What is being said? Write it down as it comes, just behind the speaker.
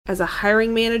as a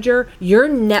hiring manager, your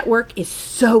network is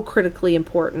so critically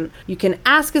important. You can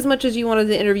ask as much as you want in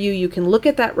the interview, you can look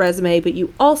at that resume, but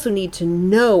you also need to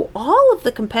know all of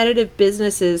the competitive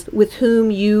businesses with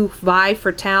whom you vie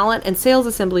for talent. And Sales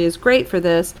Assembly is great for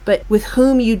this, but with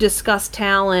whom you discuss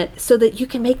talent so that you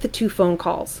can make the 2 phone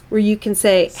calls where you can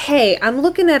say, hey, I'm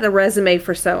looking at a resume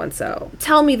for so-and-so.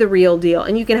 Tell me the real deal.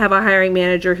 And you can have a hiring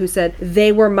manager who said,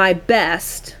 they were my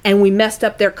best and we messed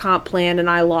up their comp plan and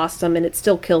I lost them and it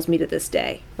still kills me to this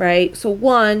day, right? So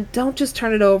 1, don't just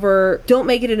turn it over. Don't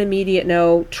make it an immediate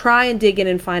no. Try and dig in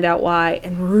and find out why,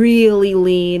 and really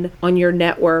lean on your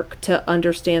network to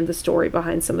understand the story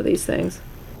behind some of these things.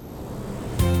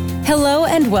 Hello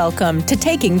and welcome to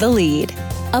Taking the Lead,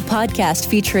 a podcast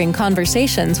featuring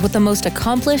conversations with the most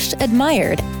accomplished,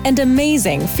 admired, and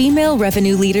amazing female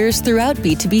revenue leaders throughout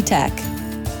B2B tech.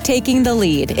 Taking the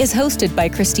Lead is hosted by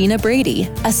Christina Brady,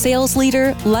 a sales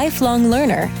leader, lifelong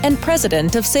learner, and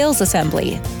president of Sales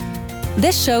Assembly.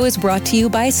 This show is brought to you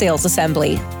by Sales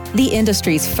Assembly, the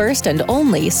industry's first and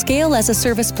only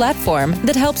scale-as-a-service platform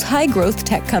that helps high-growth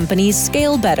tech companies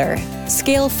scale better,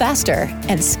 scale faster,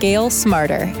 and scale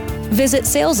smarter. Visit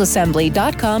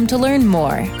salesassembly.com to learn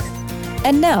more.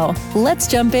 And now, let's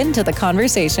jump into the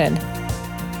conversation.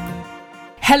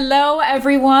 Hello,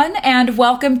 everyone, and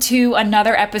welcome to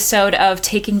another episode of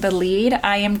Taking the Lead.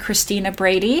 I am Christina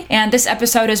Brady, and this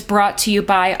episode is brought to you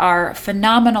by our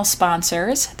phenomenal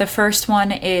sponsors. The first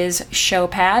one is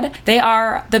Showpad. They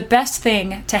are the best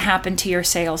thing to happen to your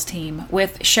sales team.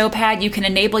 With Showpad, you can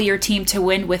enable your team to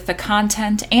win with the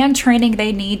content and training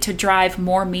they need to drive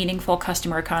more meaningful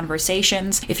customer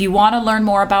conversations. If you want to learn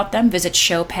more about them, visit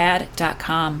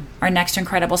showpad.com. Our next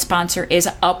incredible sponsor is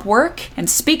Upwork, and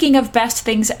speaking of best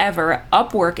things ever,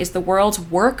 Upwork is the world's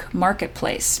work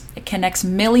marketplace. It connects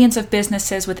millions of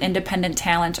businesses with independent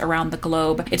talent around the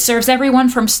globe. It serves everyone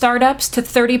from startups to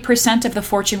 30% of the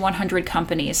Fortune 100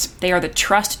 companies. They are the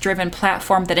trust-driven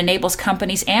platform that enables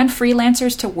companies and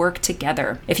freelancers to work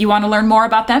together. If you want to learn more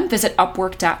about them, visit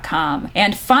upwork.com.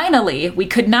 And finally, we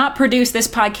could not produce this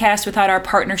podcast without our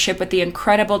partnership with the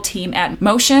incredible team at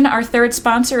Motion. Our third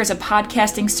sponsor is a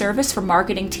podcasting service for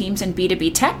marketing teams in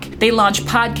B2B tech. They launch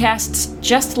podcasts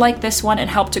just like this one and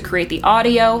help to create the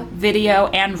audio, video,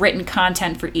 and written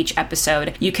content for each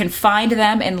episode. You can find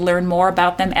them and learn more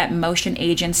about them at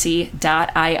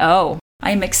motionagency.io.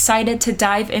 I am excited to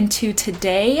dive into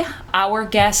today. Our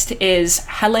guest is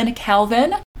Helen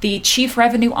Calvin, the Chief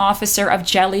Revenue Officer of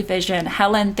Jellyvision.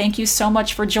 Helen, thank you so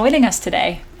much for joining us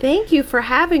today. Thank you for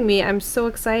having me. I'm so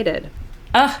excited.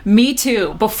 Me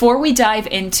too. Before we dive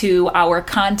into our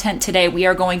content today, we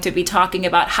are going to be talking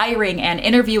about hiring and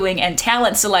interviewing and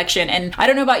talent selection. And I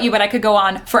don't know about you, but I could go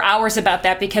on for hours about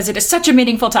that because it is such a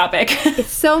meaningful topic.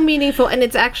 It's so meaningful, and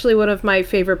it's actually one of my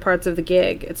favorite parts of the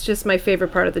gig. It's just my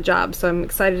favorite part of the job, so I'm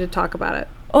excited to talk about it.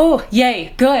 Oh,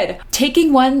 yay. Good.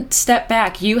 Taking one step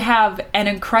back, you have an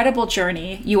incredible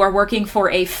journey. You are working for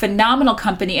a phenomenal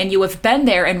company and you have been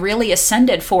there and really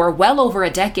ascended for well over a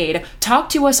decade. Talk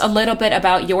to us a little bit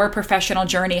about your professional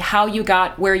journey, how you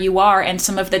got where you are, and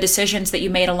some of the decisions that you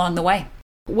made along the way.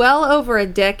 Well over a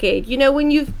decade. You know,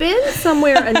 when you've been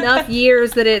somewhere enough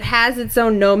years that it has its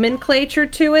own nomenclature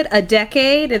to it, a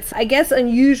decade, it's, I guess,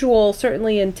 unusual,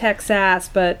 certainly in tech SaaS,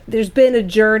 but there's been a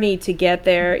journey to get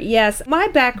there. Yes, my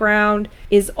background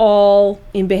is all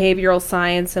in behavioral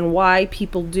science and why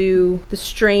people do the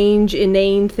strange,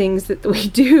 inane things that we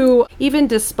do, even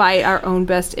despite our own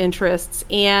best interests,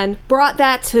 and brought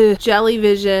that to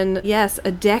Jellyvision, yes,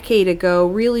 a decade ago,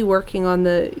 really working on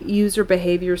the user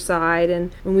behavior side.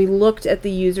 And when we looked at the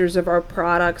users of our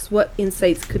products, what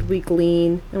insights could we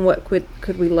glean and what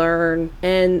could we learn?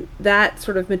 And that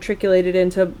sort of matriculated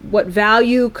into what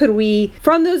value could we,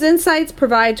 from those insights,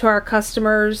 provide to our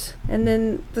customers. And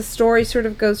then the story sort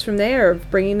of goes from there, of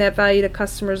bringing that value to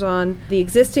customers on the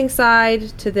existing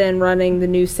side, to then running the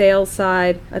new sales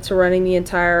side, to running the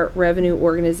entire revenue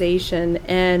organization.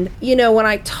 And, you know, when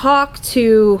I talk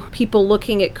to people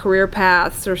looking at career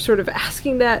paths or sort of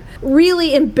asking that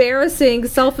really embarrassing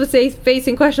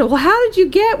self-facing question, well, how did you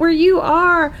get where you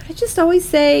are? I just always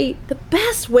say the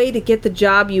best way to get the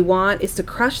job you want is to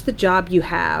crush the job you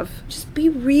have. Just be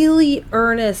really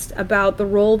earnest about the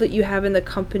role that you have in the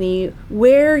company,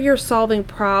 where you're solving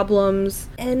problems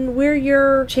and where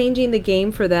you're changing the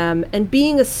game for them, and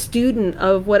being a student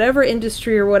of whatever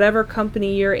industry or whatever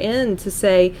company you're in to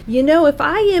say, you know, if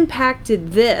I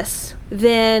impacted this,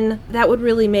 then that would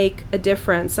really make a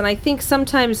difference. And I think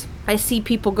sometimes I see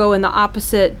people go in the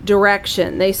opposite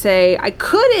direction. They say, I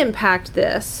could impact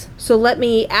this, so let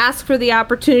me ask for the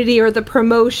opportunity or the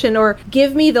promotion, or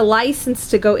give me the license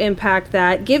to go impact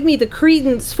that, give me the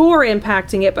credence for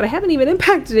impacting it, but I haven't even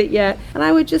impacted it yet. And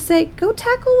I would just say, go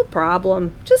tackle the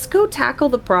problem. Just go tackle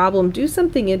the problem. Do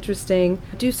something interesting,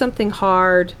 do something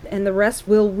hard, and the rest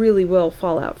really will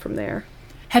fall out from there.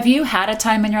 Have you had a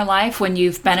time in your life when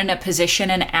you've been in a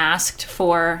position and asked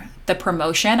for the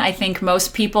promotion? I think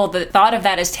most people that thought of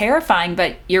that as terrifying,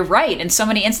 but you're right. In so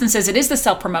many instances, it is the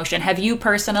self-promotion. Have you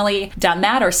personally done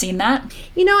that or seen that?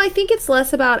 I think it's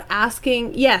less about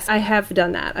asking. Yes, I have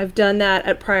done that. I've done that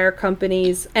at prior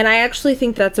companies. And I actually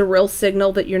think that's a real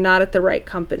signal that you're not at the right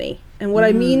company. And what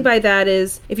I mean by that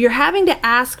is, if you're having to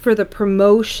ask for the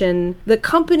promotion, the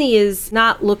company is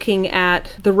not looking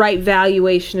at the right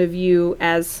valuation of you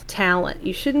as talent.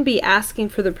 You shouldn't be asking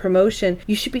for the promotion.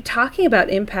 You should be talking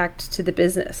about impact to the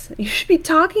business. You should be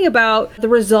talking about the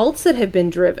results that have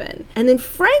been driven. And then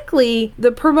frankly,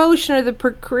 the promotion or the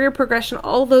career progression,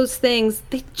 all those things,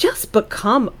 they just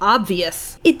become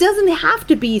obvious. It doesn't have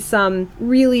to be some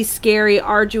really scary,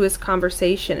 arduous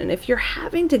conversation. And if you're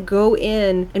having to go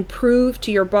in and prove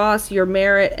to your boss your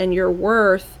merit and your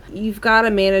worth, you've got a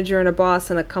manager and a boss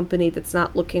and a company that's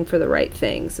not looking for the right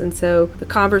things. And so the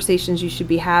conversations you should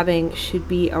be having should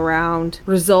be around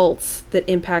results that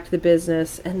impact the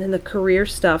business. And then the career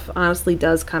stuff honestly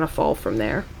does kind of fall from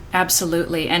there.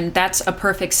 Absolutely. And that's a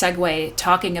perfect segue,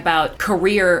 talking about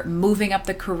career, moving up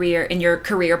the career in your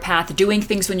career path, doing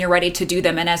things when you're ready to do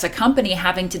them. And as a company,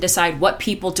 having to decide what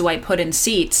people do I put in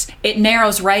seats, it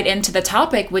narrows right into the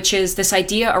topic, which is this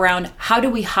idea around how do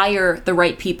we hire the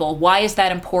right people? Why is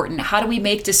that important? How do we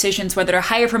make decisions whether to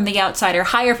hire from the outside or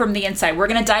hire from the inside? We're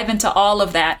going to dive into all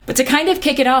of that. But to kind of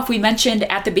kick it off, we mentioned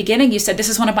at the beginning, you said this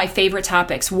is one of my favorite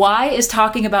topics. Why is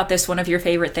talking about this one of your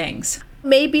favorite things?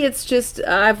 Maybe it's just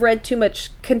I've read too much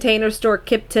Container Store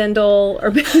Kip Tindall, or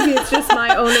maybe it's just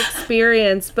my own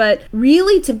experience. But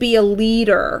really, to be a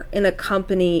leader in a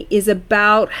company is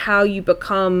about how you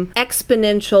become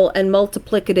exponential and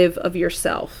multiplicative of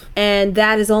yourself. And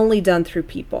that is only done through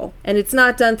people. And it's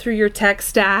not done through your tech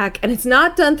stack, and it's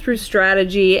not done through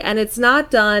strategy, and it's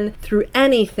not done through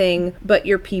anything but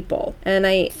your people. And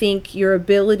I think your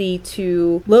ability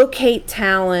to locate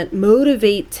talent,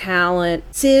 motivate talent,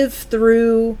 sieve through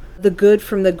the good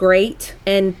from the great,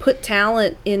 and put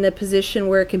talent in a position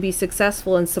where it can be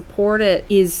successful and support it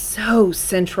is so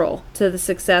central to the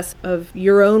success of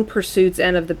your own pursuits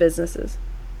and of the businesses.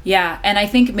 Yeah, and I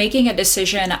think making a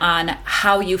decision on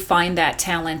how you find that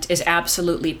talent is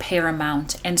absolutely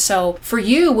paramount. And so for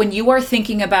you, when you are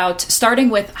thinking about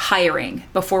starting with hiring,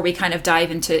 before we kind of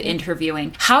dive into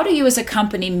interviewing, how do you as a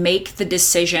company make the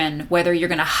decision whether you're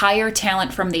going to hire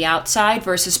talent from the outside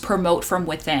versus promote from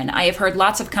within? I have heard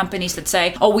lots of companies that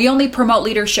say, oh, we only promote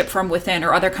leadership from within,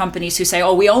 or other companies who say,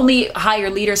 oh, we only hire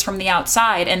leaders from the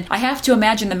outside. And I have to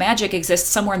imagine the magic exists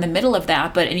somewhere in the middle of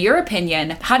that. But in your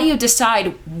opinion, how do you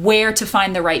decide where to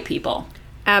find the right people?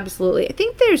 Absolutely. I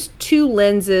think there's two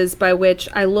lenses by which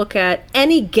I look at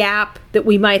any gap that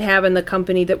we might have in the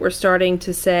company that we're starting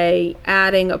to say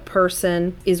adding a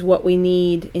person is what we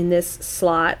need in this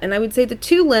slot. And I would say the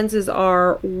two lenses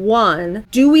are, one,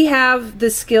 do we have the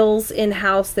skills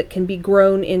in-house that can be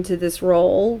grown into this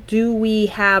role? Do we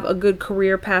have a good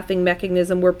career pathing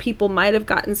mechanism where people might have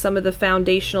gotten some of the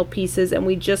foundational pieces and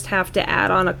we just have to add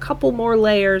on a couple more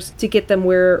layers to get them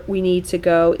where we need to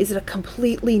go? Is it a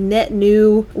completely net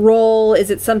new role? Is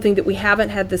it something that we haven't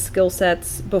had the skill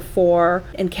sets before?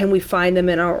 And can we find them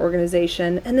in our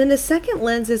organization? And then the second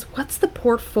lens is, what's the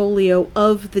portfolio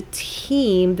of the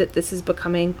team that this is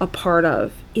becoming a part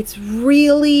of? It's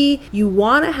really, you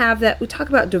want to have that. We talk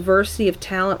about diversity of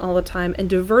talent all the time, and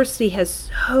diversity has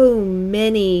so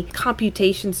many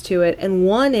computations to it. And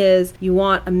one is you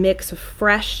want a mix of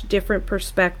fresh, different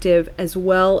perspective as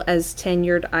well as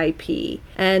tenured IP.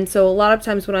 And so a lot of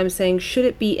times when I'm saying, should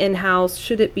it be in-house,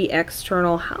 should it be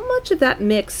external, how much of that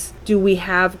mix do we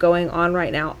have going on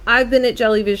right now? I've been at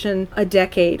Jellyvision a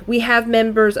decade. We have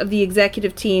members of the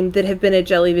executive team that have been at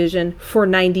Jellyvision for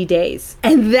 90 days.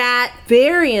 And that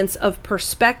variance of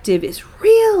perspective is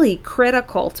really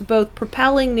critical to both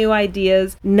propelling new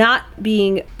ideas, not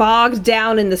being bogged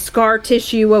down in the scar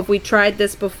tissue of we tried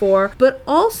this before, but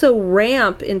also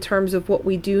ramp in terms of what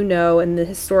we do know and the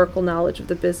historical knowledge of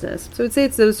the business. So I'd say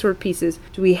it's those sort of pieces.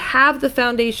 Do we have the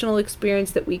foundational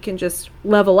experience that we can just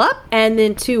level up? And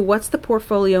then two, what's the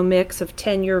portfolio mix of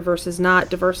tenure versus not,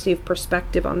 diversity of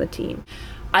perspective on the team?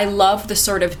 I love the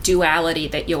sort of duality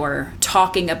that you're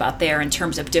talking about there in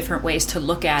terms of different ways to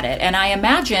look at it. And I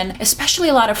imagine, especially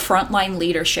a lot of frontline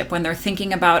leadership, when they're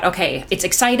thinking about, okay, it's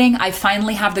exciting, I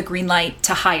finally have the green light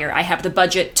to hire, I have the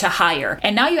budget to hire.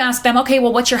 And now you ask them, okay,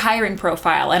 well, what's your hiring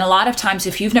profile? And a lot of times,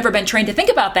 if you've never been trained to think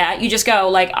about that, you just go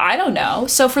like, I don't know.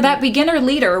 So for that beginner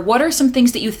leader, what are some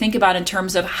things that you think about in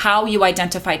terms of how you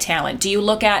identify talent? Do you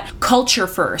look at culture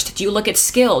first? Do you look at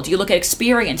skill? Do you look at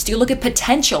experience? Do you look at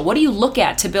potential? What do you look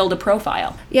at to build a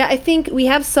profile? Yeah, I think we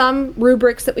have some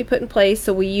rubrics that we put in place.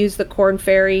 So we use the Korn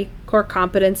Ferry core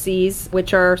competencies,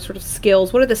 which are sort of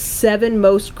skills. What are the 7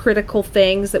 most critical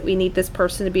things that we need this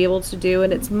person to be able to do?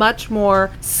 And it's much more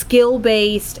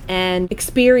skill-based and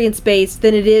experience-based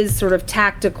than it is sort of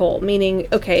tactical, meaning,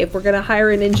 okay, if we're going to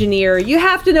hire an engineer, you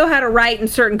have to know how to write in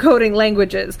certain coding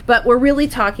languages. But we're really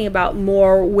talking about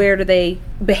more where do they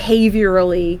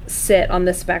behaviorally sit on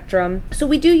the spectrum. So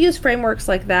we do use frameworks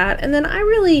like that. And then I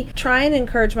really try and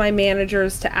encourage my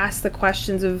managers to ask the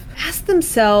questions of, ask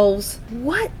themselves,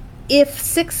 what if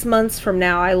 6 months from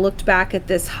now I looked back at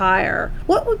this hire,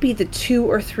 what would be the 2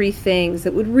 or 3 things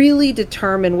that would really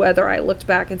determine whether I looked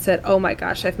back and said, oh my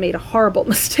gosh, I've made a horrible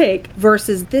mistake,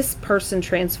 versus this person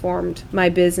transformed my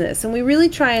business? And we really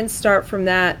try and start from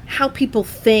that, how people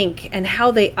think and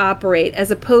how they operate, as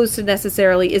opposed to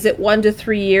necessarily, is it 1 to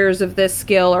 3 years of this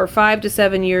skill or 5 to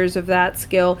 7 years of that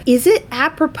skill? Is it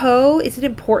apropos? Is it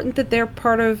important that they're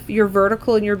part of your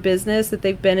vertical in your business, that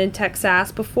they've been in tech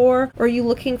SaaS before? Or are you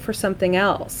looking for something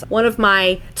else? One of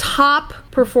my top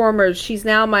performers, she's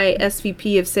now my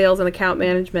SVP of sales and account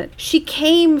management. She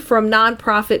came from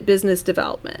nonprofit business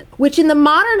development, which in the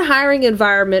modern hiring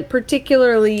environment,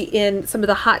 particularly in some of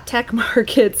the hot tech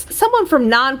markets, someone from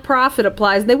nonprofit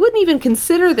applies and they wouldn't even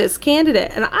consider this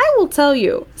candidate. And I will tell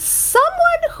you, someone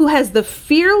who has the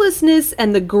fearlessness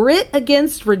and the grit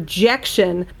against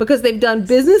rejection because they've done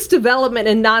business development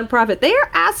and nonprofit, they are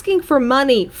asking for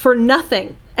money for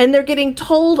nothing. And they're getting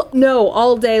told no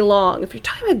all day long. If you're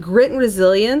talking about grit and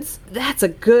resilience, that's a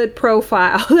good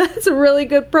profile. That's a really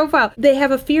good profile. They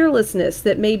have a fearlessness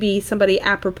that maybe somebody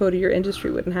apropos to your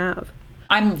industry wouldn't have.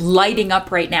 I'm lighting up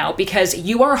right now because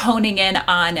you are honing in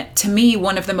on, to me,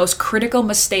 one of the most critical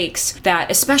mistakes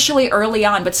that, especially early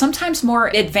on, but sometimes more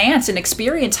advanced and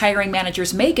experienced hiring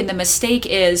managers make. And the mistake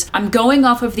is, I'm going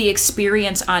off of the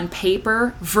experience on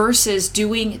paper versus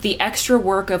doing the extra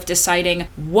work of deciding,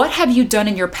 what have you done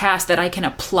in your past that I can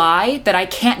apply that I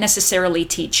can't necessarily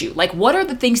teach you? Like, what are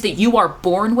the things that you are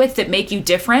born with that make you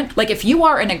different? Like, if you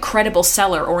are an incredible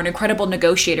seller or an incredible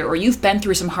negotiator, or you've been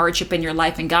through some hardship in your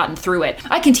life and gotten through it,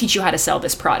 I can teach you how to sell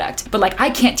this product, but like, I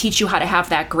can't teach you how to have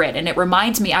that grit. And it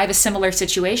reminds me, I have a similar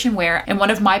situation where in one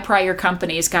of my prior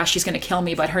companies, gosh, she's going to kill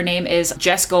me, but her name is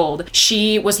Jess Gold.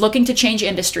 She was looking to change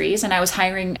industries and I was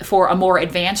hiring for a more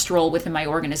advanced role within my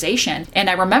organization. And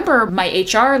I remember my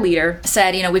HR leader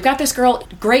said, we've got this girl,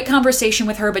 great conversation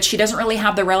with her, but she doesn't really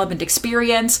have the relevant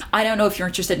experience. I don't know if you're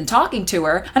interested in talking to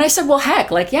her. And I said, well, heck,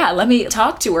 let me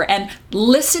talk to her. And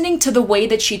listening to the way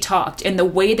that she talked and the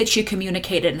way that she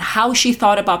communicated and how she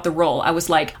thought about the role, I was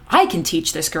like, I can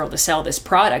teach this girl to sell this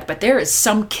product, but there is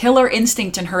some killer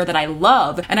instinct in her that I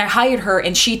love. And I hired her,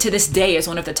 and she to this day is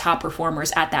one of the top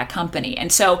performers at that company. And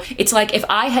so it's like, if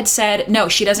I had said, no,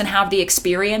 she doesn't have the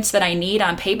experience that I need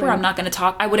on paper, I'm not going to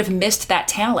talk, I would have missed that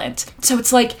talent. So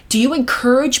it's like, do you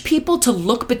encourage people to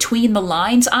look between the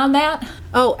lines on that?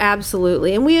 Oh,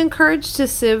 absolutely. And we encourage to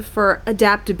sieve for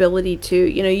adaptability too.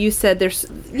 You said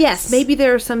maybe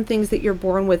there are some things that you're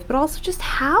born with, but also just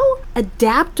how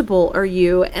adaptable are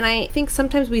you? And I think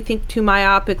sometimes we think too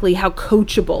myopically, how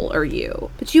coachable are you?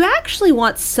 But you actually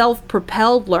want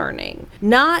self-propelled learning,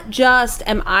 not just,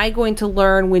 am I going to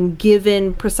learn when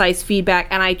given precise feedback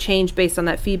and I change based on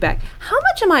that feedback? How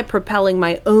much am I propelling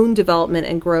my own development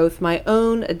and growth, my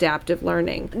own adaptive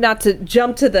learning? Not to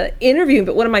jump to the interview,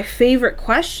 but one of my favorite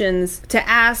questions to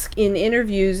ask in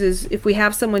interviews is, if we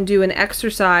have someone do an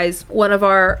exercise, one of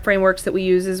our frameworks that we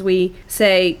use is we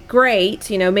say, great,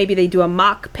 maybe they do a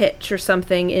mock pitch or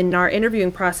something in our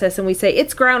interviewing process, and we say,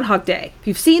 it's Groundhog Day. If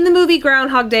you've seen the movie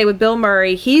Groundhog Day with Bill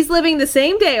Murray, he's living the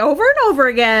same day over and over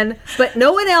again, but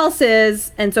no one else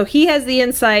is, and so he has the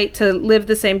insight to live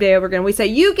the same day over again. We say,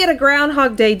 you get a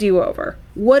Groundhog Day do-over.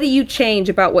 What do you change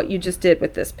about what you just did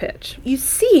with this pitch? You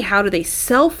see, how do they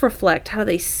self-reflect? How do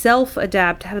they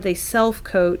self-adapt? How do they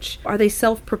self-coach? Are they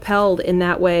self-propelled in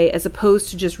that way, as opposed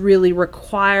to just really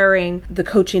requiring the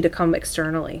coaching to come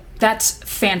externally? That's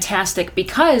fantastic,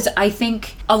 because I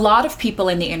think a lot of people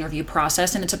in the interview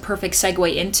process, and it's a perfect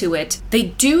segue into it, they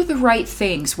do the right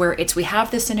things where we have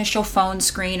this initial phone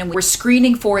screen and we're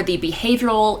screening for the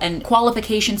behavioral and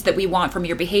qualifications that we want from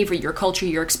your behavior, your culture,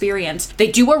 your experience.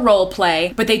 They do a role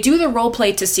play, but they do the role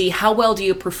play to see how well do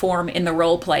you perform in the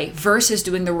role play versus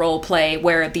doing the role play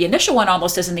where the initial one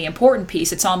almost isn't the important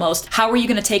piece. It's almost, how are you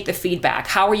going to take the feedback?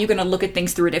 How are you going to look at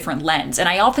things through a different lens? And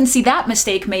I often see that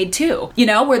mistake made too,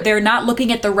 where they're not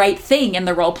looking at the right thing in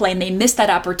the role play and they miss that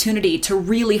opportunity to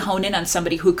really hone in on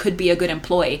somebody who could be a good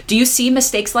employee. Do you see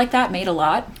mistakes like that made a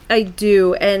lot? I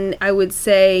do. And I would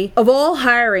say of all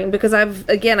hiring, because I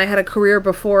had a career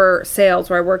before sales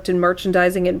where I worked in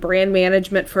merchandising and brand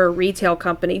management for a retail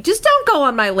company. Just don't go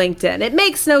on my LinkedIn. It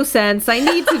makes no sense. I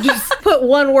need to just put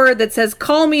one word that says,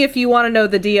 call me if you want to know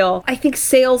the deal. I think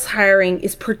sales hiring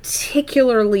is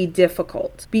particularly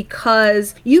difficult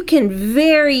because you can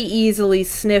very easily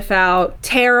sniff out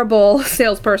terrible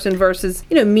salesperson versus,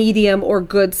 medium or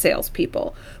good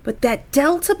salespeople. But that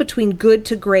delta between good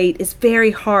to great is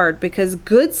very hard because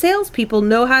good salespeople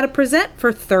know how to present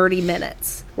for 30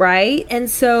 minutes, right? And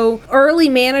so early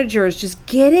managers just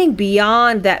getting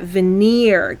beyond that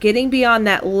veneer, getting beyond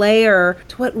that layer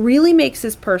to what really makes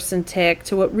this person tick,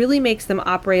 to what really makes them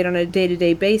operate on a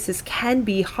day-to-day basis can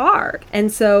be hard.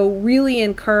 And so really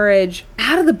encourage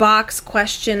out-of-the-box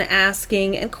question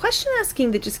asking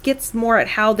that just gets more at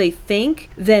how they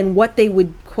think than what they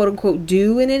would quote unquote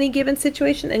do in any given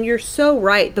situation. And you're so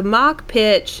right. The mock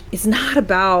pitch is not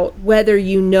about whether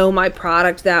you know my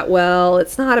product that well.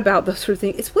 It's not about those sort of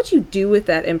things. It's what you do with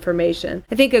that information.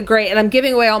 I think and I'm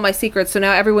giving away all my secrets, so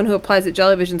now everyone who applies at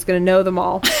Jellyvision is going to know them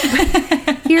all.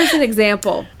 Here's an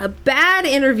example. A bad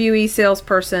interviewee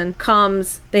salesperson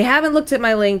comes, they haven't looked at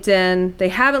my LinkedIn, they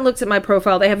haven't looked at my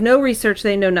profile, they have no research,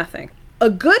 they know nothing. A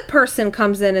good person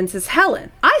comes in and says,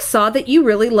 Helen, I saw that you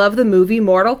really love the movie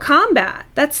Mortal Kombat.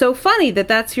 That's so funny that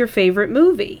that's your favorite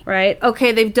movie, right?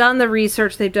 Okay, they've done the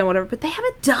research, they've done whatever, but they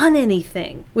haven't done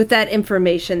anything with that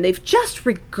information. They've just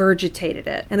regurgitated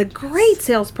it. And a great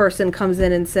salesperson comes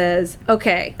in and says,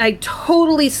 okay, I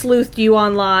totally sleuthed you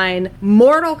online.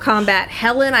 Mortal Kombat,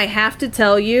 Helen, I have to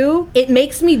tell you, it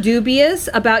makes me dubious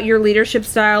about your leadership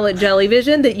style at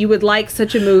Jellyvision that you would like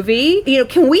such a movie.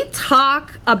 Can we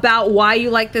talk about why you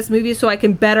like this movie so I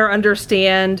can better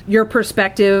understand your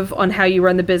perspective on how you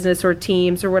run the business or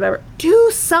teams or whatever?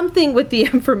 Do something with the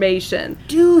information.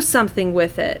 Do something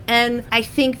with it. And I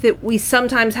think that we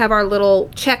sometimes have our little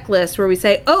checklist where we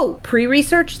say,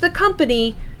 pre-research the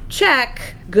company,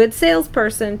 check. Good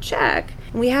salesperson, check.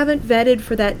 And we haven't vetted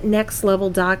for that next level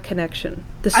dot connection.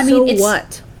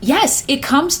 What? Yes, it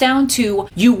comes down to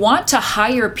you want to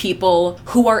hire people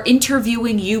who are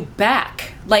interviewing you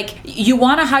back. Like, you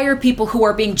want to hire people who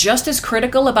are being just as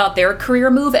critical about their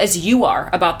career move as you are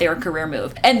about their career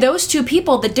move. And those two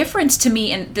people, the difference to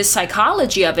me in the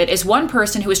psychology of it is one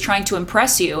person who is trying to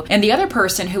impress you and the other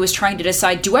person who is trying to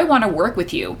decide, do I want to work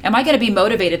with you? Am I going to be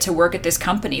motivated to work at this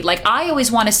company? Like, I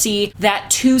always want to see that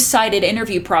two-sided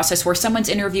interview process where someone's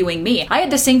interviewing me. I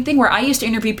had the same thing where I used to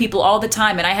interview people all the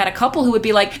time, and I had a couple who would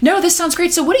be like, no, this sounds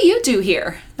great. So what do you do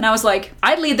here? And I was like,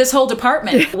 I lead this whole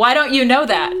department. Why don't you know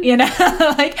that?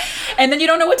 And then you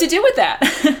don't know what to do with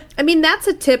that. I mean, that's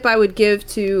a tip I would give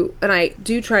to, and I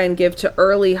do try and give to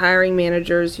early hiring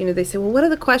managers. They say, well, what are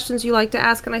the questions you like to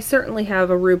ask? And I certainly have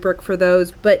a rubric for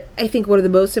those. But I think one of the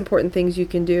most important things you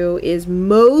can do is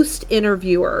most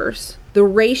interviewers, the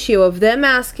ratio of them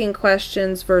asking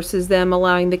questions versus them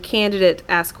allowing the candidate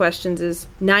to ask questions is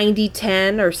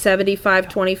 90-10 or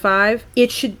 75-25.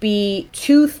 It should be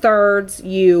 2/3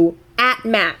 you at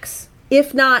max.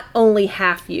 If not, only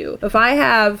half you. If I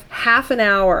have half an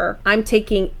hour, I'm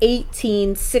taking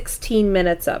 16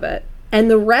 minutes of it. And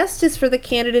the rest is for the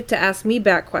candidate to ask me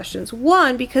back questions.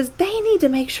 One, because they need to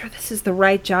make sure this is the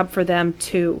right job for them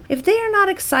too. If they are not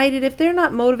excited, if they're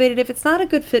not motivated, if it's not a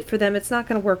good fit for them, it's not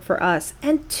going to work for us.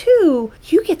 And two,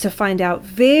 you get to find out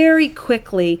very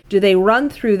quickly, do they run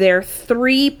through their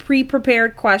 3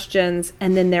 pre-prepared questions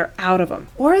and then they're out of them?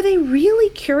 Or are they really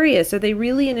curious? Are they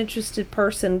really an interested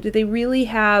person? Do they really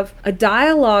have a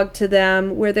dialogue to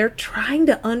them where they're trying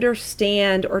to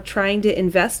understand or trying to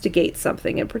investigate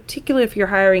something? In particular, if you're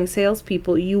hiring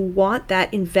salespeople, you want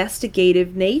that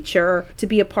investigative nature to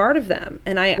be a part of them.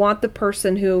 And I want the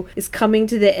person who is coming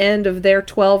to the end of their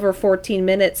 12 or 14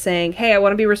 minutes saying, hey, I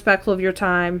want to be respectful of your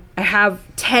time. I have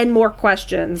 10 more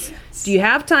questions. Do you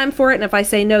have time for it? And if I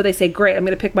say no, they say, great, I'm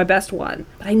going to pick my best one.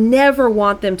 But I never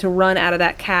want them to run out of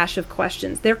that cache of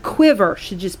questions. Their quiver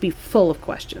should just be full of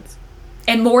questions.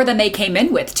 And more than they came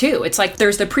in with, too. It's like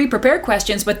there's the pre-prepared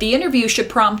questions, but the interview should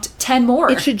prompt 10 more.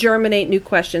 It should germinate new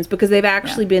questions because they've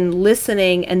actually been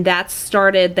listening, and that's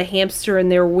started the hamster in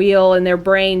their wheel and their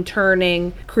brain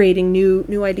turning, creating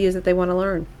new ideas that they want to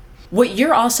learn. What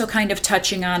you're also kind of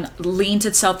touching on leans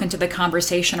itself into the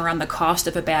conversation around the cost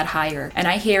of a bad hire. And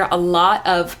I hear a lot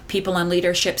of people in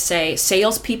leadership say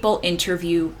salespeople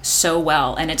interview so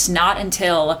well. And it's not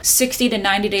until 60 to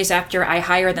 90 days after I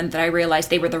hire them that I realize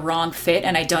they were the wrong fit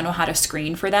and I don't know how to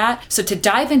screen for that. So to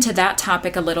dive into that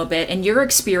topic a little bit, in your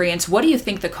experience, what do you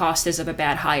think the cost is of a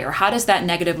bad hire? How does that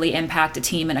negatively impact a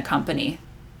team and a company?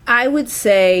 I would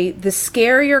say the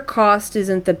scarier cost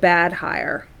isn't the bad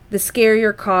hire. The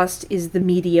scarier cost is the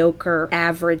mediocre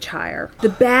average hire. The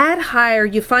bad hire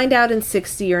you find out in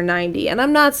 60 or 90, and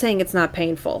I'm not saying it's not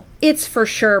painful. It's for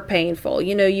sure painful.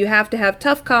 You know, you have to have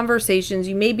tough conversations.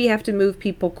 You maybe have to move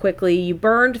people quickly. You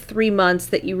burned 3 months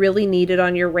that you really needed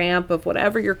on your ramp of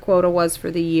whatever your quota was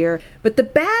for the year. But the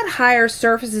bad hire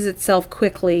surfaces itself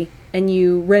quickly and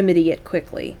you remedy it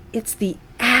quickly. It's the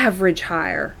average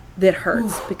hire that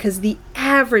hurts because the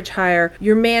average hire,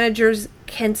 your managers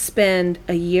can spend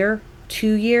a year,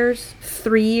 2 years,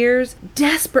 3 years,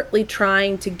 desperately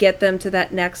trying to get them to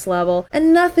that next level.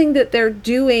 And nothing that they're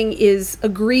doing is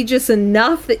egregious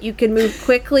enough that you can move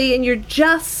quickly. And you're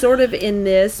just sort of in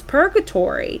this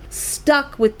purgatory,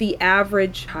 stuck with the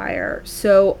average hire.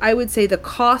 So I would say the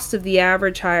cost of the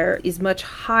average hire is much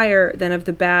higher than of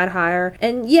the bad hire.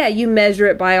 And yeah, you measure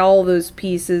it by all those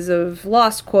pieces of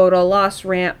lost quota, lost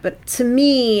ramp. But to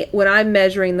me, when I'm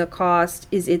measuring the cost,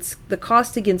 it's the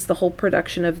cost against the whole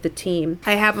production of the team.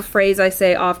 I have a phrase I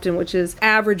say often, which is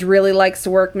average really likes to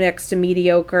work next to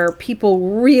mediocre. People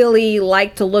really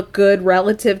like to look good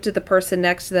relative to the person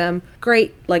next to them.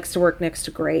 Great likes to work next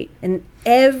to great. And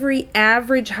every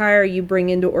average hire you bring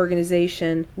into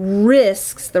organization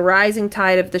risks the rising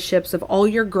tide of the ships of all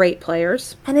your great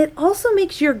players. And it also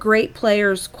makes your great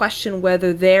players question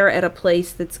whether they're at a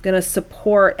place that's going to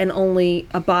support and only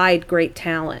abide great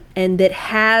talent and that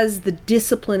has the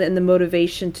discipline and the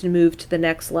motivation to move to the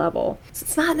next level. So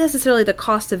it's not necessarily the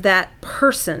cost of that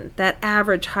person, that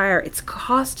average hire. It's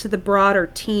cost to the broader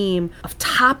team of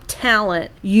top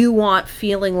talent you want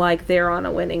feeling like they're on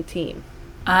a winning team.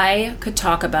 I could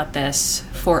talk about this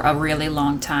for a really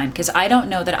long time because I don't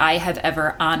know that I have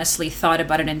ever honestly thought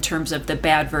about it in terms of the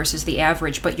bad versus the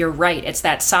average, but you're right. It's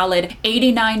that solid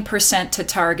 89% to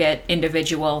target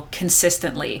individual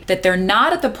consistently, that they're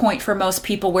not at the point for most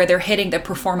people where they're hitting the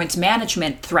performance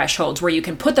management thresholds where you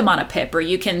can put them on a PIP or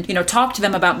you can, talk to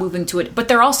them about moving to it, but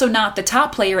they're also not the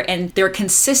top player and they're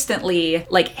consistently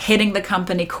like hitting the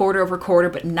company quarter over quarter,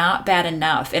 but not bad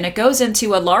enough. And it goes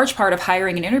into a large part of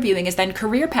hiring and interviewing is then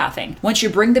career pathing. Once you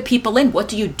bring the people in, what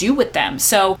do you do with them?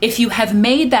 So if you have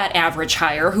made that average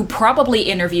hire who probably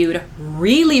interviewed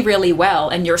really, really well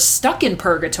and you're stuck in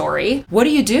purgatory, what do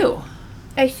you do?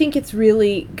 I think it's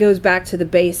really goes back to the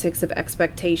basics of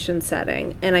expectation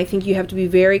setting. And I think you have to be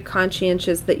very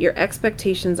conscientious that your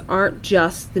expectations aren't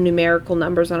just the numerical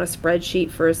numbers on a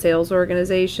spreadsheet for a sales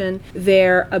organization.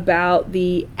 They're about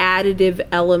the additive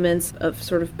elements of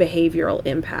sort of behavioral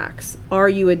impacts. Are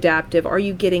you adaptive? Are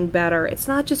you getting better? It's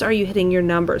not just are you hitting your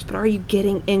numbers, but are you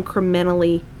getting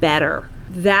incrementally better?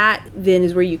 That then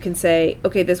is where you can say,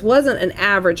 okay, this wasn't an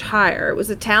average hire. It was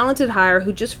a talented hire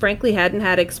who just frankly hadn't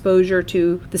had exposure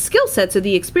to the skill sets or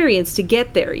the experience to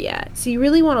get there yet. So you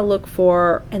really want to look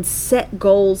for and set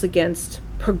goals against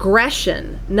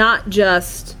progression, not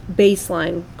just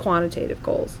baseline quantitative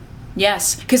goals.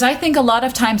 Yes, because I think a lot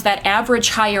of times that average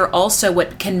hire also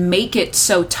what can make it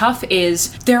so tough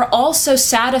is they're also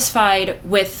satisfied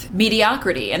with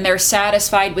mediocrity and they're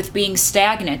satisfied with being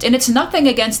stagnant. And it's nothing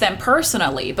against them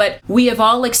personally, but we have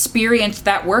all experienced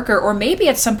that worker or maybe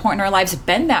at some point in our lives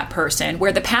been that person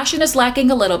where the passion is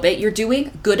lacking a little bit, you're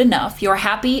doing good enough, you're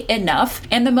happy enough,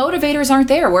 and the motivators aren't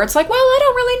there where it's like, well, I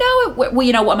don't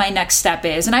really know what my next step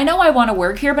is. And I know I want to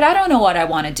work here, but I don't know what I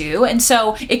want to do. And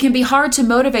so it can be hard to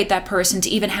motivate that person to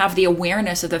even have the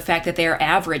awareness of the fact that they're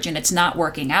average and it's not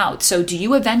working out. So do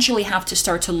you eventually have to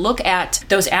start to look at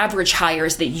those average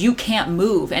hires that you can't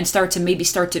move and start to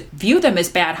view them as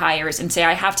bad hires and say,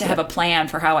 I have to have a plan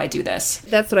for how I do this?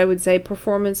 That's what I would say.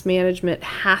 Performance management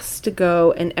has to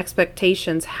go and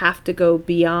expectations have to go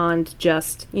beyond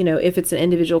just, if it's an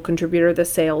individual contributor, the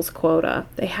sales quota.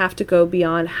 They have to go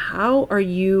beyond how are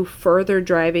you further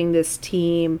driving this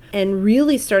team and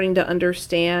really starting to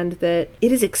understand that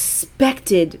it is expected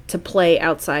to play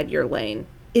outside your lane.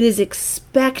 it is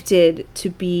expected to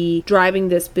be driving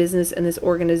this business and this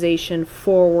organization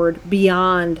forward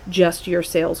beyond just your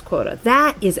sales quota.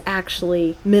 That is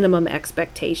actually minimum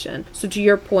expectation. So to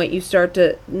your point, you start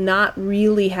to not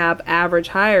really have average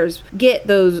hires get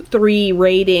those 3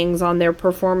 ratings on their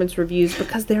performance reviews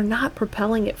because they're not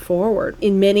propelling it forward.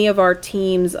 In many of our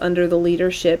teams under the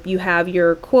leadership, you have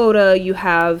your quota, you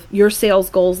have your sales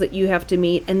goals that you have to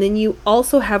meet, and then you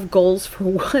also have goals for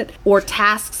what, or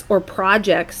tasks or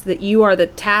projects that you are the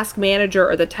task manager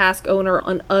or the task owner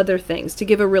on other things. To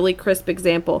give a really crisp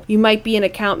example, you might be an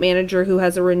account manager who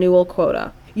has a renewal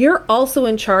quota. You're also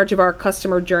in charge of our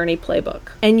customer journey playbook.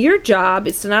 And your job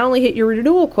is to not only hit your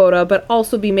renewal quota, but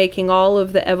also be making all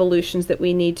of the evolutions that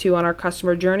we need to on our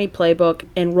customer journey playbook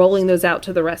and rolling those out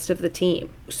to the rest of the team.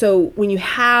 So when you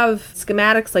have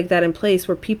schematics like that in place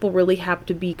where people really have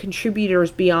to be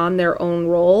contributors beyond their own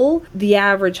role, the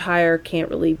average hire can't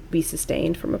really be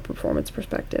sustained from a performance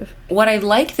perspective. What I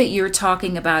like that you're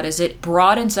talking about is it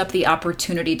broadens up the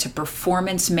opportunity to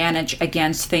performance manage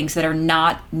against things that are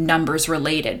not numbers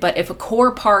related. But if a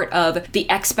core part of the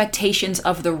expectations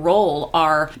of the role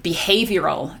are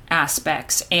behavioral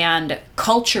aspects and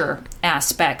culture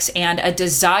aspects and a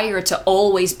desire to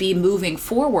always be moving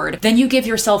forward, then you give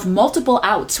yourself multiple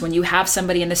outs when you have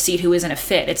somebody in the seat who isn't a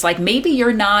fit. It's like maybe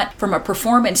you're not from a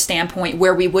performance standpoint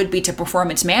where we would be to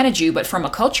performance manage you, but from a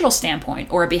cultural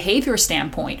standpoint or a behavior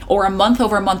standpoint or a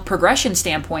month-over-month progression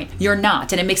standpoint, you're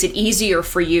not. And it makes it easier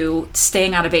for you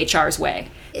staying out of HR's way.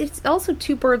 It's also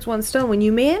 2 birds, 1 stone. When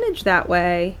you manage that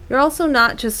way, you're also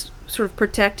not just sort of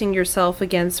protecting yourself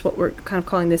against what we're kind of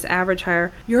calling this average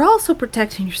hire. You're also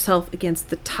protecting yourself against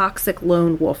the toxic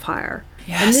lone wolf hire.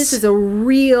 Yes. And this is a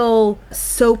real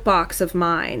soapbox of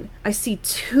mine. I see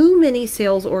too many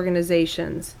sales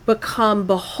organizations become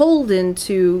beholden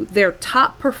to their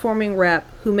top performing rep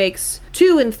who makes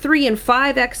 2 and 3 and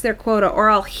 5x their quota, or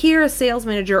I'll hear a sales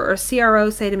manager or a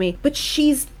CRO say to me, but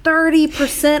she's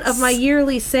 30% of my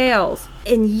yearly sales.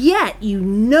 And yet, you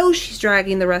know she's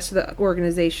dragging the rest of the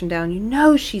organization down. You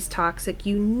know she's toxic.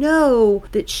 You know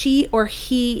that she or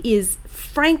he is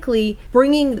frankly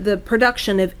bringing the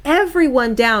production of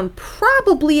everyone down,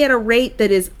 probably at a rate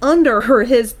that is under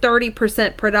his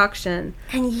 30% production.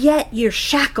 And yet you're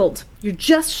shackled. You're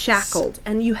just shackled.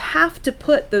 And you have to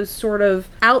put those sort of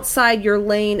outside your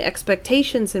lane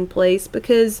expectations in place,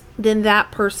 because then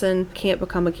that person can't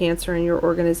become a cancer in your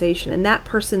organization. And that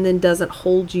person then doesn't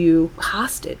hold you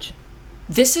hostage.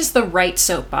 This is the right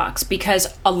soapbox,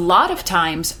 because a lot of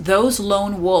times those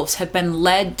lone wolves have been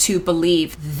led to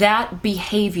believe that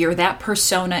behavior, that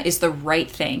persona is the right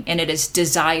thing and it is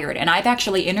desired. And I've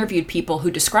actually interviewed people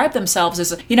who describe themselves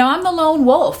as, I'm the lone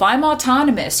wolf, I'm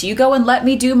autonomous, you go and let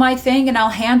me do my thing and I'll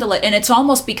handle it. And it's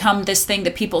almost become this thing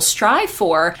that people strive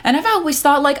for. And I've always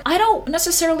thought, I don't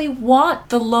necessarily want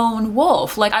the lone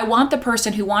wolf. I want the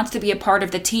person who wants to be a part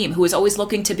of the team, who is always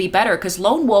looking to be better, because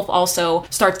lone wolf also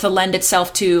starts to lend itself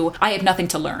to, I have nothing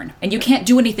to learn. And you can't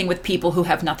do anything with people who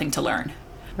have nothing to learn.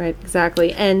 Right,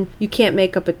 exactly. And you can't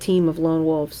make up a team of lone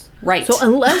wolves. Right. So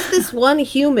unless this one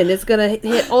human is going to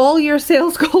hit all your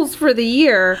sales goals for the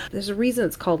year, there's a reason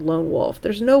it's called lone wolf.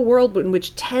 There's no world in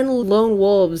which 10 lone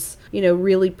wolves,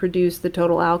 really produce the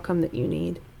total outcome that you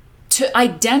need. To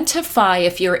identify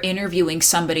if you're interviewing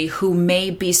somebody who may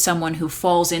be someone who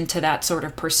falls into that sort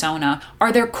of persona,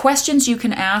 are there questions you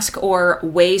can ask or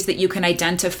ways that you can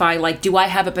identify, do I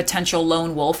have a potential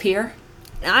lone wolf here?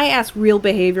 I ask real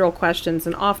behavioral questions,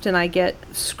 and often I get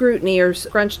scrutiny or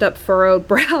scrunched up furrowed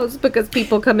brows because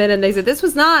people come in and they say, this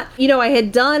was not, I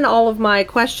had done all of my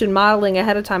question modeling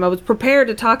ahead of time. I was prepared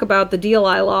to talk about the deal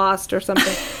I lost or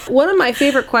something. One of my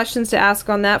favorite questions to ask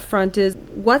on that front is,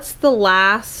 what's the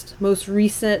most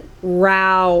recent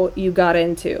row you got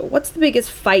into? What's the biggest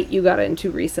fight you got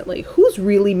into recently? Who's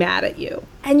really mad at you?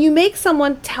 And you make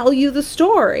someone tell you the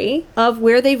story of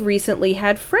where they've recently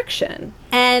had friction.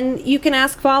 And you can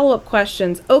ask follow-up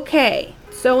questions. Okay,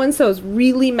 so-and-so's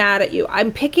really mad at you.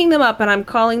 I'm picking them up and I'm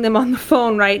calling them on the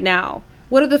phone right now.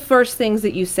 What are the first things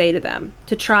that you say to them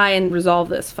to try and resolve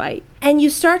this fight? And you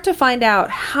start to find out,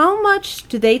 how much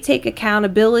do they take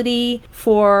accountability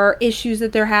for issues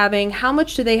that they're having? How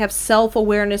much do they have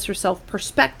self-awareness or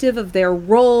self-perspective of their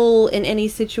role in any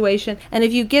situation? And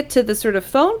if you get to the sort of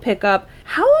phone pickup,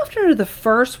 how often are the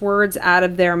first words out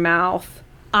of their mouth,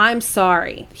 I'm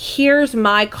sorry, here's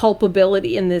my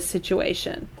culpability in this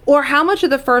situation? Or how much of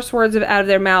the first words out of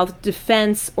their mouth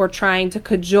defense or trying to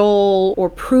cajole or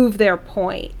prove their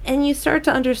point? And you start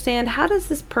to understand, how does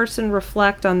this person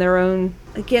reflect on their own,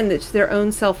 again, it's their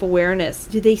own self-awareness?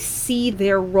 Do they see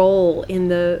their role in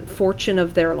the fortune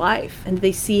of their life? And do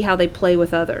they see how they play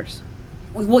with others?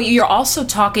 Well, you're also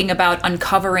talking about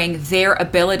uncovering their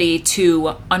ability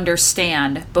to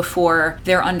understand before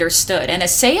they're understood. And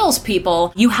as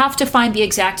salespeople, you have to find the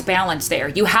exact balance there.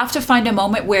 You have to find a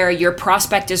moment where your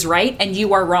prospect is right and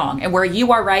you are wrong, and where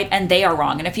you are right and they are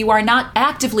wrong. And if you are not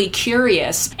actively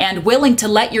curious and willing to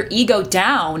let your ego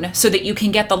down so that you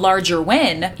can get the larger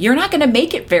win, you're not going to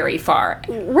make it very far.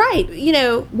 Right.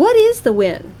 What is the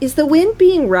win? Is the win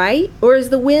being right, or is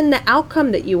the win the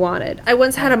outcome that you wanted? I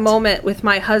once had a moment with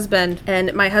my husband,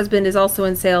 and my husband is also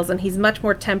in sales, and he's much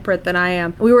more temperate than I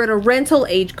am. We were at a rental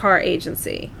car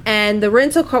agency, and we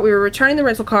were returning the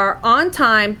rental car on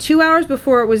time 2 hours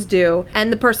before it was due,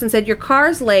 and the person said, your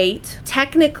car's late.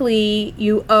 Technically,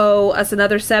 you owe us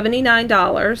another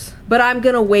 $79, but I'm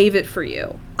going to waive it for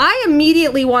you. I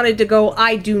immediately wanted to go,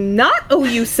 I do not owe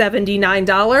you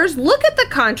 $79. Look at the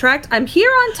contract. I'm here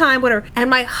on time, whatever.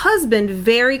 And my husband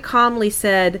very calmly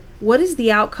said, what is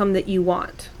the outcome that you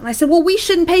want? And I said, well, we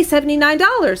shouldn't pay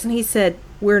 $79. And he said,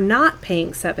 we're not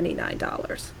paying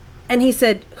 $79. And he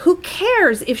said, who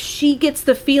cares if she gets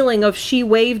the feeling of she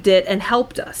waived it and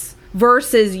helped us?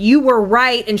 Versus you were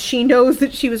right and she knows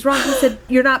that she was wrong. He said,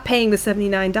 you're not paying the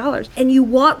 $79. And you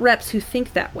want reps who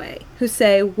think that way, who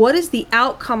say, what is the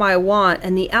outcome I want?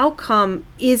 And the outcome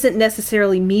isn't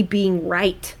necessarily me being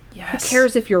right. Yes. Who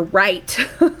cares if you're right?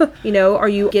 Are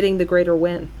you getting the greater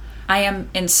win? I am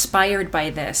inspired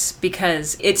by this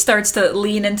because it starts to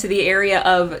lean into the area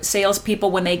of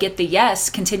salespeople when they get the yes,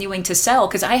 continuing to sell,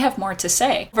 because I have more to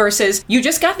say, versus you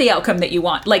just got the outcome that you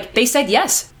want. Like, they said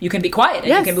yes, you can be quiet and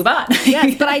you can move on.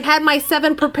 Yes, but I had my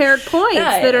 7 prepared points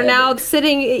that are now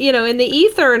sitting, in the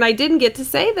ether, and I didn't get to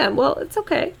say them. Well, it's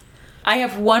okay. I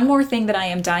have one more thing that I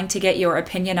am dying to get your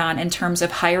opinion on in terms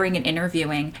of hiring and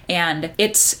interviewing, and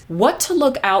it's what to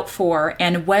look out for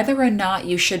and whether or not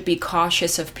you should be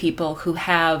cautious of people who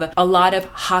have a lot of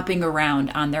hopping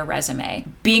around on their resume.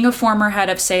 Being a former head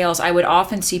of sales, I would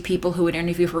often see people who would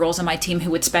interview for roles on my team who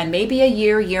would spend maybe a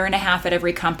year and a half at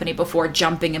every company before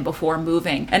jumping and before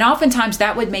moving. And oftentimes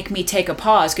that would make me take a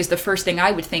pause, because the first thing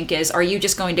I would think is, are you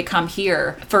just going to come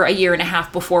here for a year and a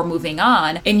half before moving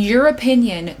on? In your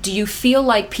opinion, do you feel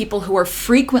like people who are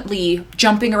frequently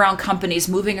jumping around companies,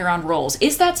 moving around roles,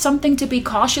 is that something to be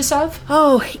cautious of?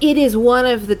 Oh, it is one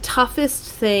of the toughest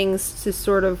things to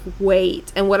sort of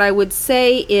wait. And what I would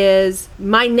say is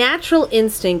my natural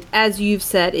instinct, as you've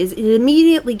said, is it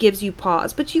immediately gives you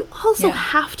pause. But you also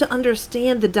have to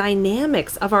understand the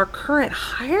dynamics of our current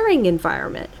hiring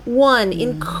environment. One,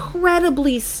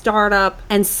 incredibly startup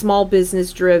and small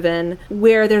business driven,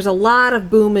 where there's a lot of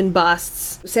boom and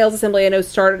busts. Sales Assembly, I know,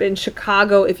 started in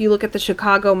Chicago. If you look at the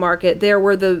Chicago market, there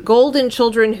were the golden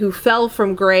children who fell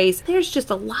from grace. There's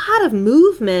just a lot of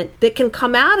movement that can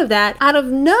come out of that, out of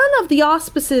none of the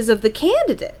auspices of the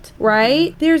candidate,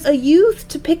 right? There's a youth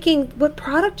to picking what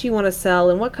product you want to sell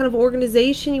and what kind of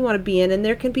organization you want to be in, and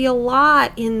there can be a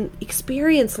lot in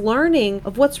experience learning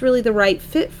of what's really the right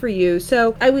fit for you.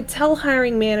 So I would tell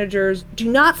hiring managers, do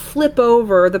not flip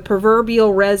over the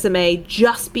proverbial resume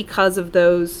just because of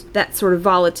that sort of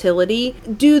volatility.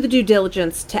 Do the due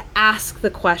diligence to ask the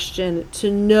question, to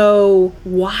know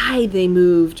why they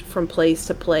moved from place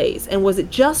to place. And was it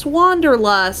just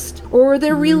wanderlust, or were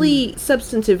there really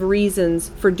substantive reasons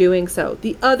for doing so?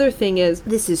 The other thing is,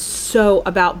 this is so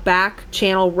about back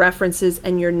channel references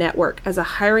and your network. As a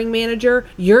hiring manager,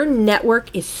 your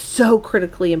network is so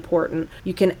critically important.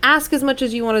 You can ask as much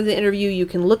as you want in the interview, you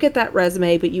can look at that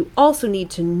resume, but you also need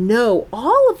to know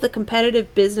all of the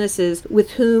competitive businesses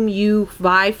with whom you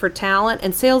vie for talent.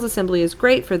 And Sales Assembly is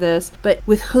great for this, but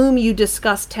with whom you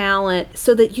discuss talent,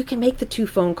 so that you can make the 2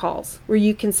 phone calls where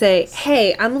you can say,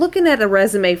 hey, I'm looking at a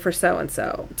resume for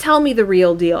so-and-so. Tell me the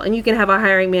real deal. And you can have a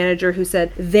hiring manager who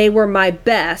said, they were my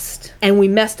best and we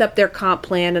messed up their comp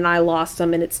plan and I lost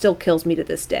them and it still kills me to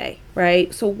this day.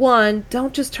 Right? So one,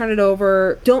 don't just turn it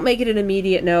over. Don't make it an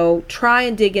immediate no. Try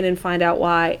and dig in and find out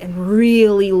why, and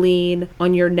really lean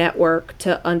on your network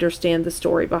to understand the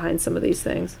story behind some of these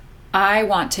things. I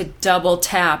want to double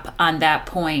tap on that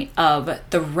point of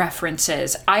the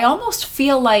references. I almost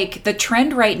feel like the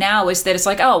trend right now is that it's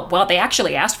like, oh, well, they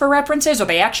actually asked for references or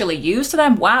they actually used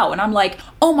them. Wow. And I'm like,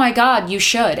 oh my God, you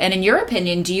should. And in your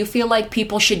opinion, do you feel like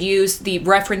people should use the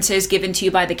references given to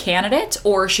you by the candidate,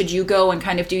 or should you go and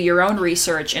kind of do your own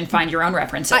research and find your own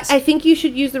references? I think you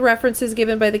should use the references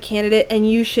given by the candidate, and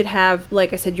you should have,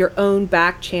 like I said, your own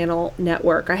back channel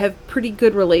network. I have pretty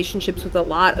good relationships with a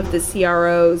lot of the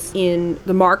CROs in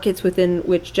the markets within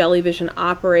which Jellyvision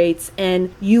operates,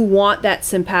 and you want that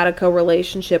simpatico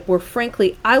relationship where,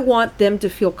 frankly, I want them to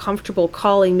feel comfortable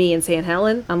calling me and saying,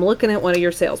 Helen, I'm looking at one of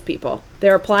your salespeople.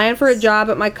 They're applying for a job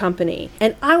at my company.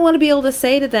 And I want to be able to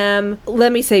say to them,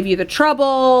 let me save you the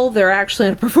trouble. They're actually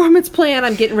on a performance plan.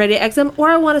 I'm getting ready to exit them. Or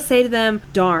I want to say to them,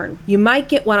 darn, you might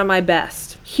get one of my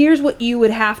best. Here's what you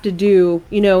would have to do,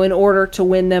 in order to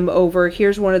win them over.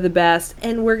 Here's one of the best.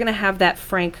 And we're going to have that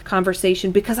frank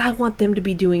conversation because I want them to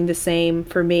be doing the same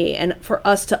for me. And for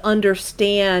us to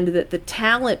understand that the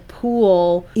talent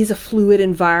pool is a fluid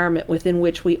environment within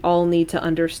which we all need to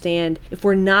understand. If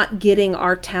we're not getting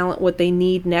our talent what they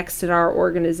need next at our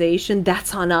organization,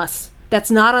 that's on us. That's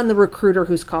not on the recruiter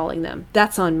who's calling them.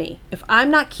 That's on me. If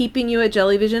I'm not keeping you at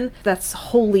Jellyvision, that's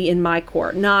wholly in my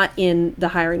court, not in the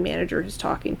hiring manager who's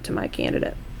talking to my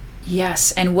candidate.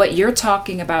 Yes, and what you're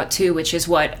talking about too, which is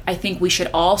what I think we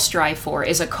should all strive for,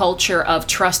 is a culture of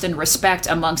trust and respect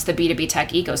amongst the B2B tech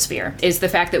ecosphere, is the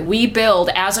fact that we build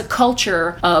as a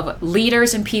culture of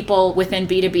leaders and people within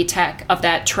B2B tech of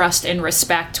that trust and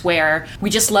respect where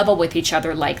we just level with each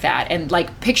other like that, and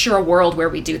picture a world where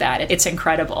we do that. It's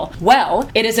incredible. Well,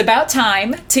 it is about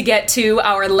time to get to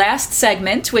our last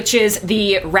segment, which is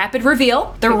the rapid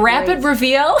reveal. The rapid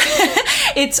reveal,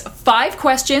 it's 5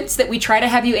 questions that we try to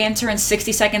have you answer in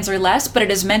 60 seconds or less, but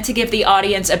it is meant to give the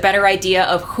audience a better idea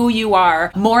of who you are,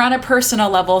 more on a personal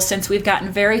level, since we've gotten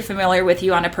very familiar with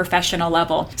you on a professional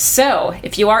level. So,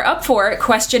 if you are up for it,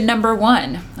 question number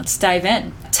 1. Let's dive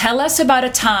in. Tell us about a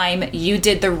time you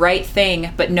did the right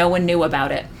thing, but no one knew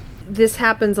about it. This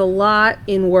happens a lot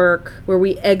in work where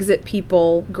we exit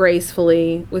people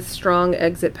gracefully with strong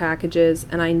exit packages,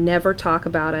 and I never talk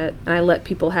about it. And I let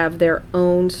people have their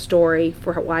own story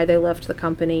for why they left the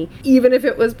company, even if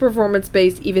it was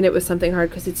performance-based, even if it was something hard,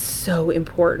 because it's so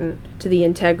important to the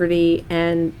integrity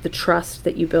and the trust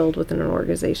that you build within an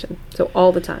organization. So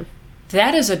all the time.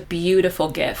 That is a beautiful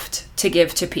gift to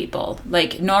give to people.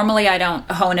 Normally I don't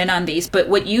hone in on these, but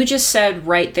what you just said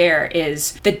right there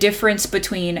is the difference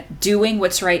between doing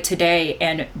what's right today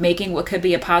and making what could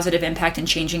be a positive impact in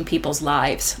changing people's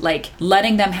lives.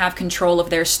 Letting them have control of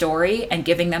their story and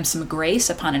giving them some grace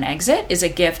upon an exit is a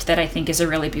gift that I think is a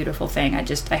really beautiful thing.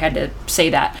 I had to say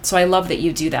that. So I love that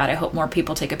you do that. I hope more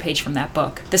people take a page from that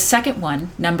book. The second one,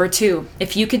 number 2,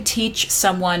 if you could teach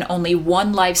someone only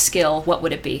one life skill, what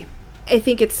would it be? I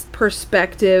think it's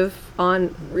perspective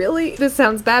on, really, this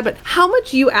sounds bad, but how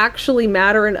much you actually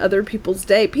matter in other people's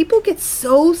day. People get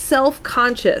so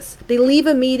self-conscious. They leave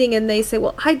a meeting and they say,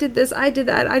 well, I did this, I did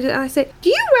that, I did. And I say, do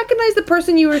you recognize the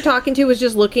person you were talking to was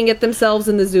just looking at themselves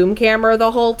in the Zoom camera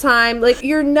the whole time?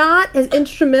 You're not as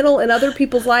instrumental in other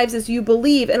people's lives as you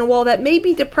believe. And while that may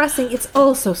be depressing, it's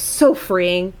also so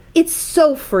freeing. It's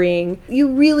so freeing.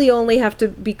 You really only have to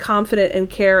be confident and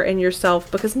care in yourself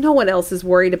because no one else is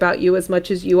worried about you as much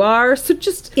as you are. So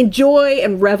just enjoy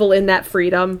and revel in that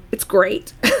freedom. It's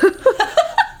great.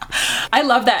 I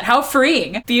love that. How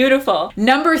freeing. Beautiful.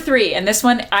 Number 3, and this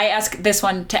one, I ask this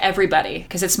one to everybody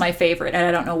because it's my favorite and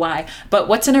I don't know why, but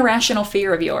what's an irrational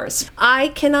fear of yours? I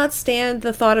cannot stand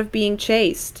the thought of being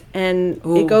chased. And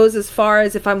It goes as far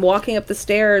as if I'm walking up the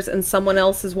stairs and someone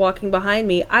else is walking behind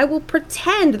me, I will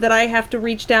pretend that I have to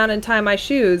reach down and tie my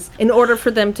shoes in order for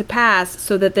them to pass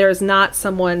so that there's not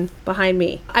someone behind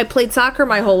me. I played soccer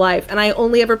my whole life and I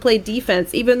only ever played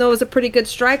defense, even though I was a pretty good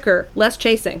striker. Less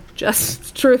chasing.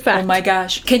 Just true fact. Oh my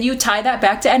gosh. Can you tie that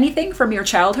back to anything from your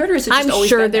childhood, or is it just always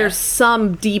been there? I'm sure there's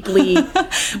some deeply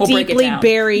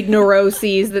buried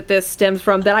neuroses that this stems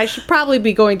from that I should probably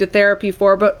be going to therapy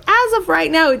for, but as of right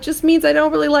now, it just means I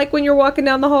don't really like when you're walking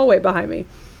down the hallway behind me.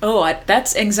 Oh,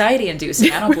 that's anxiety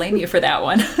inducing. I don't blame you for that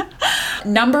one.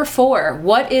 Number 4,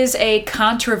 what is a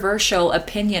controversial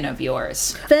opinion of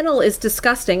yours? Fennel is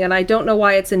disgusting, and I don't know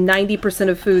why it's in 90%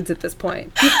 of foods at this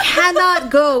point. You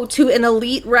cannot go to an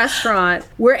elite restaurant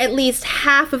where at least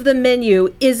half of the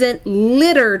menu isn't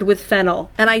littered with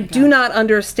fennel, and I do not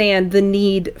understand the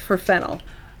need for fennel.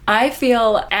 I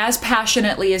feel as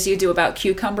passionately as you do about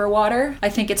cucumber water. I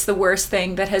think it's the worst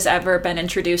thing that has ever been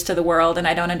introduced to the world, and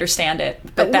I don't understand it.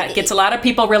 But that gets a lot of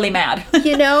people really mad.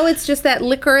 It's just that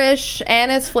licorice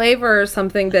anise flavor or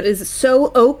something that is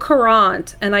so au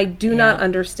courant, and I do not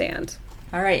understand.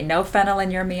 All right, no fennel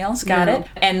in your meals. Got it.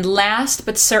 And last,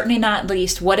 but certainly not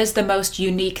least, what is the most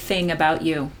unique thing about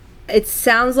you? It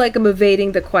sounds like I'm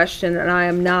evading the question, and I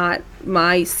am not.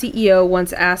 My CEO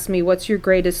once asked me, what's your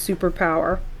greatest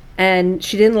superpower? And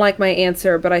she didn't like my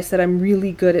answer, but I said, I'm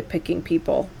really good at picking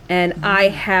people. And I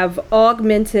have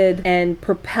augmented and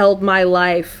propelled my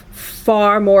life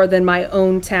far more than my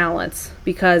own talents,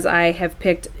 because I have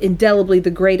picked indelibly the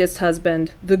greatest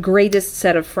husband, the greatest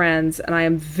set of friends, and I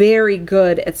am very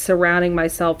good at surrounding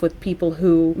myself with people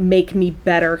who make me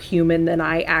better human than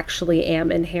I actually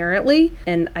am inherently.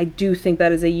 And I do think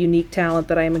that is a unique talent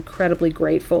that I am incredibly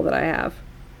grateful that I have.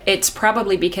 It's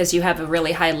probably because you have a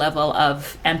really high level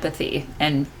of empathy,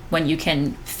 and when you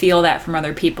can feel that from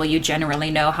other people, you generally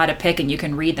know how to pick and you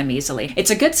can read them easily. It's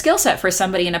a good skill set for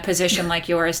somebody in a position like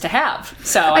yours to have.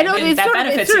 So I know that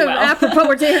benefits you well. Apropos,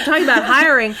 we're talking about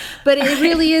hiring, but it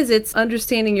really is. It's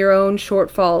understanding your own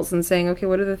shortfalls and saying, okay,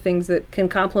 what are the things that can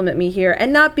complement me here?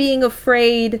 And not being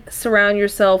afraid to surround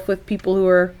yourself with people who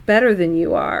are better than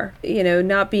you are. You know,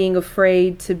 not being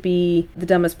afraid to be the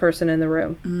dumbest person in the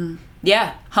room.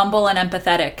 Yeah, humble and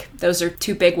empathetic. Those are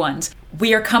two big ones.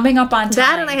 We are coming up on time.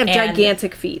 That and I have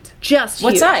gigantic feet. Just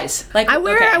what huge. Size? I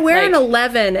wear an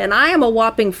 11, and I am a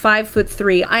whopping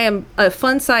 5'3". I am a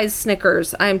fun size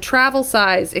Snickers. I am travel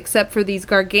size, except for these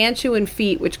gargantuan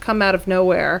feet, which come out of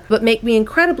nowhere, but make me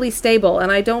incredibly stable.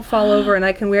 And I don't fall over, and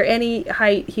I can wear any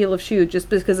height heel of shoe just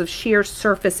because of sheer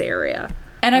surface area.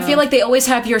 And I feel like they always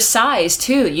have your size,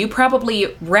 too. You probably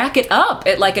rack it up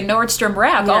at like a Nordstrom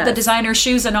rack, all the designer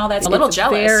shoes and all that. I'm a little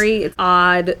jealous. It's a very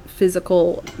odd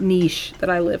physical niche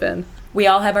that I live in. We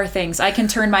all have our things. I can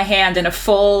turn my hand in a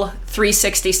full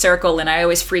 360 circle, and I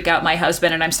always freak out my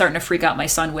husband, and I'm starting to freak out my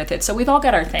son with it. So we've all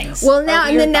got our things. Well, now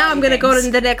I'm going to go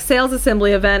to the next sales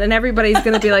assembly event, and everybody's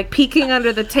going to be like peeking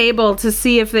under the table to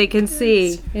see if they can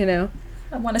see, you know.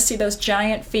 I want to see those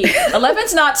giant feet.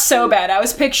 11's not so bad. I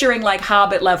was picturing like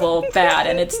Hobbit level bad,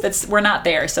 and we're not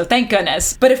there, so thank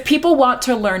goodness. But if people want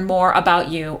to learn more about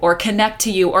you or connect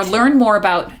to you or learn more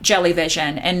about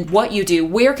Jellyvision and what you do,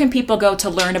 where can people go to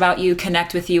learn about you,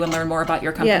 connect with you, and learn more about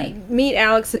your company? Yeah, Meet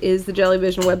Alex is the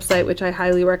Jellyvision website, which I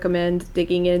highly recommend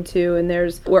digging into, and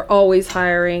we're always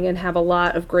hiring and have a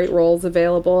lot of great roles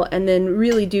available. And then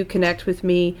really do connect with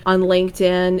me on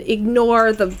LinkedIn.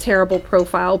 Ignore the terrible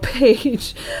profile page.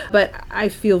 But I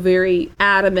feel very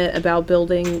adamant about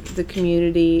building the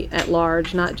community at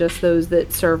large, not just those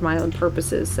that serve my own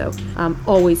purposes. So I'm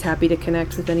always happy to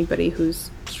connect with anybody who's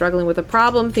struggling with a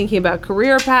problem, thinking about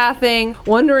career pathing,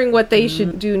 wondering what they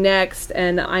should do next.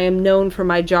 And I am known for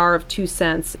my jar of 2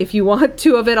 cents. If you want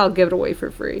 2 of it, I'll give it away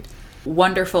for free.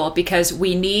 Wonderful, because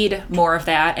we need more of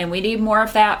that, and we need more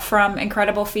of that from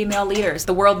incredible female leaders.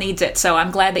 The world needs it, so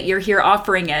I'm glad that you're here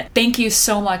offering it. Thank you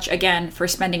so much again for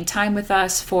spending time with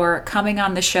us, for coming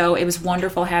on the show. It was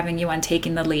wonderful having you on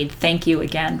Taking the Lead. Thank you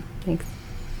again. Thanks.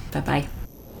 Bye-bye.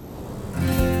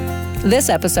 This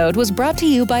episode was brought to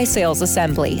you by Sales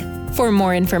Assembly. For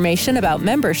more information about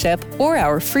membership or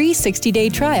our free 60-day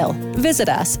trial, visit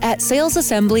us at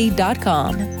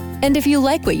salesassembly.com. And if you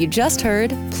like what you just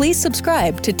heard, please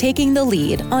subscribe to Taking the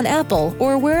Lead on Apple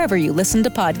or wherever you listen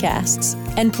to podcasts.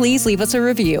 And please leave us a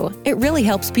review. It really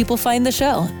helps people find the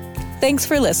show. Thanks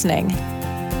for listening.